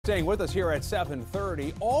Staying with us here at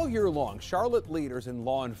 7:30, all year long, Charlotte leaders and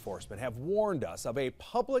law enforcement have warned us of a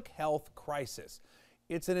public health crisis.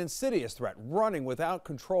 It's an insidious threat running without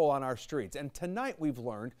control on our streets, and tonight we've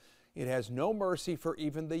learned it has no mercy for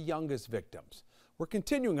even the youngest victims. We're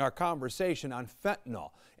continuing our conversation on fentanyl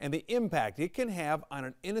and the impact it can have on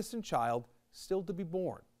an innocent child still to be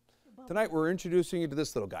born. Tonight we're introducing you to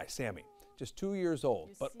this little guy, Sammy, just 2 years old,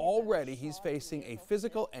 but already he's facing a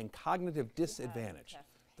physical and cognitive disadvantage.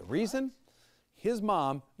 The reason? His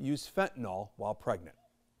mom used fentanyl while pregnant.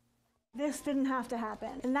 This didn't have to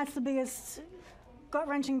happen. And that's the biggest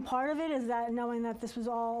gut-wrenching part of it, is that knowing that this was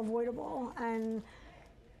all avoidable. And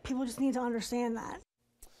people just need to understand that.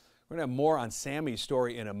 We're going to have more on Sammy's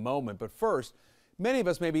story in a moment. But first, many of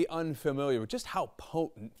us may be unfamiliar with just how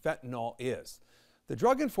potent fentanyl is. The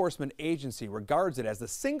Drug Enforcement Agency regards it as the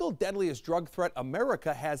single deadliest drug threat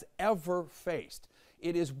America has ever faced.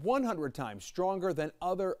 It is 100 times stronger than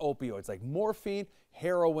other opioids like morphine,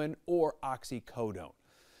 heroin, or oxycodone.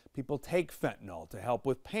 People take fentanyl to help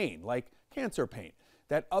with pain, like cancer pain,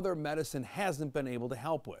 that other medicine hasn't been able to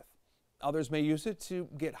help with. Others may use it to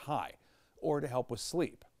get high or to help with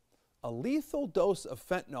sleep. A lethal dose of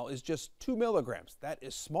fentanyl is just 2 milligrams. That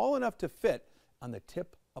is small enough to fit on the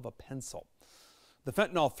tip of a pencil. The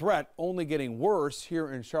fentanyl threat only getting worse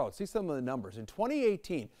here in Charlotte. See some of the numbers. In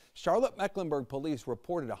 2018, Charlotte-Mecklenburg police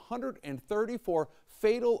reported 134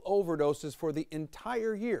 fatal overdoses for the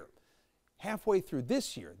entire year. Halfway through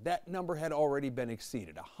this year, that number had already been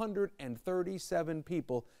exceeded. 137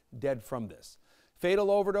 people dead from this. Fatal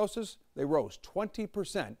overdoses, they rose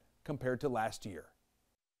 20% compared to last year.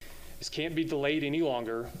 This can't be delayed any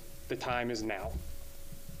longer. The time is now.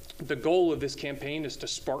 The goal of this campaign is to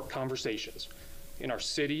spark conversations in our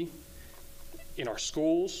city, in our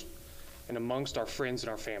schools, and amongst our friends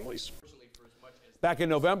and our families. Back in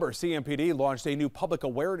November, CMPD launched a new public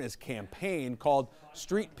awareness campaign called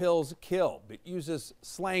Street Pills Kill. It uses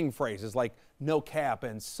slang phrases like no cap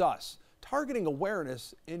and sus, targeting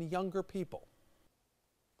awareness in younger people.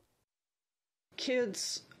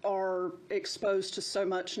 Kids are exposed to so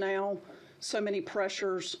much now, so many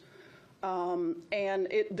pressures, and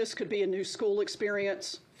this could be a new school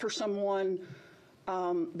experience for someone.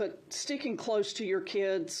 But sticking close to your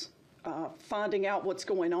kids, finding out what's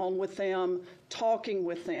going on with them, talking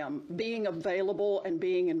with them, being available and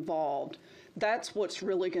being involved. That's what's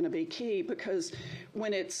really going to be key, because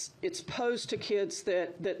when it's posed to kids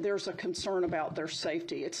that there's a concern about their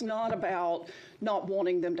safety. It's not about not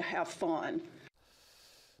wanting them to have fun.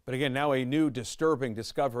 But again, now a new disturbing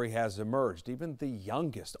discovery has emerged. Even the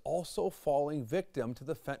youngest also falling victim to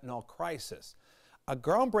the fentanyl crisis. A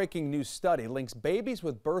groundbreaking new study links babies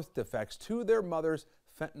with birth defects to their mother's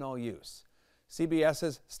fentanyl use.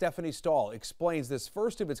 CBS's Stephanie Stahl explains this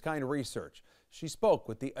first-of-its-kind research. She spoke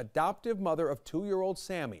with the adoptive mother of 2-year-old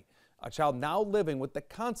Sammy, a child now living with the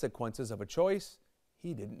consequences of a choice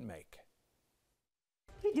he didn't make.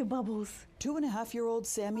 We do bubbles. 2.5-year-old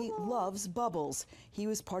Sammy loves bubbles. He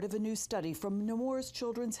was part of a new study from Nemours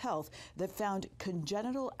Children's Health that found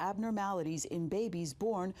congenital abnormalities in babies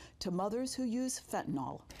born to mothers who use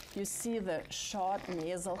fentanyl. You see the short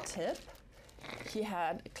nasal tip. He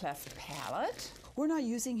had a cleft palate. We're not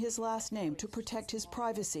using his last name to protect his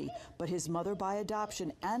privacy, but his mother by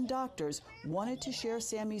adoption and doctors wanted to share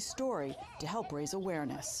Sammy's story to help raise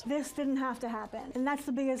awareness. This didn't have to happen. And that's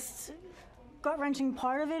the biggest gut-wrenching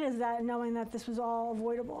part of it, is that knowing that this was all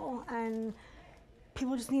avoidable, and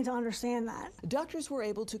people just need to understand that. Doctors were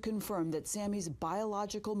able to confirm that Sammy's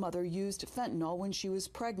biological mother used fentanyl when she was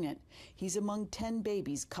pregnant. He's among 10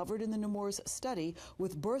 babies covered in the Nemours study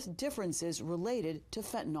with birth differences related to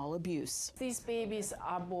fentanyl abuse. These babies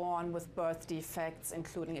are born with birth defects,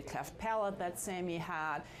 including a cleft palate that Sammy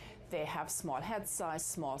had. They have small head size,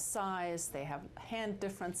 small size. They have hand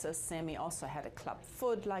differences. Sammy also had a club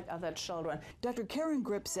foot like other children. Dr. Karen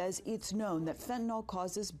Grip says it's known that fentanyl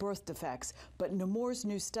causes birth defects, but Nemours'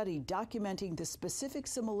 new study documenting the specific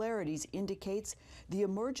similarities indicates the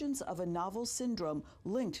emergence of a novel syndrome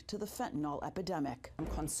linked to the fentanyl epidemic. I'm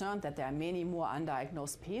concerned that there are many more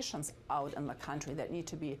undiagnosed patients out in the country that need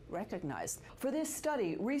to be recognized. For this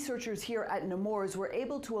study, researchers here at Nemours were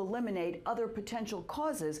able to eliminate other potential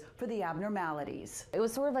causes for the abnormalities. It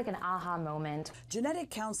was sort of like an aha moment.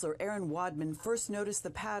 Genetic counselor Erin Wadman first noticed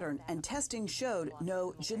the pattern, and testing showed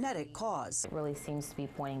no genetic cause. It really seems to be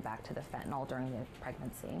pointing back to the fentanyl during the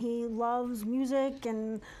pregnancy. He loves music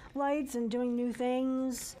and lights and doing new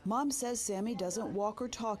things. Mom says Sammy doesn't walk or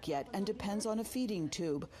talk yet and depends on a feeding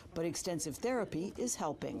tube, but extensive therapy is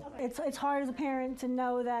helping. It's hard as a parent to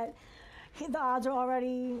know that the odds are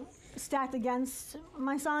already stacked against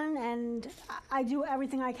my son, and I do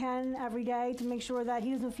everything I can every day to make sure that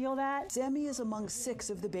he doesn't feel that. Sammy is among 6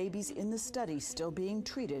 of the babies in the study still being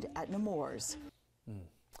treated at Nemours.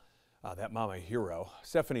 That mama hero.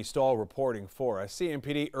 Stephanie Stahl reporting for us.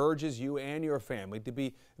 CMPD urges you and your family to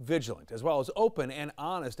be vigilant, as well as open and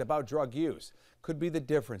honest about drug use. Could be the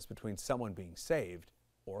difference between someone being saved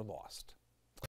or lost.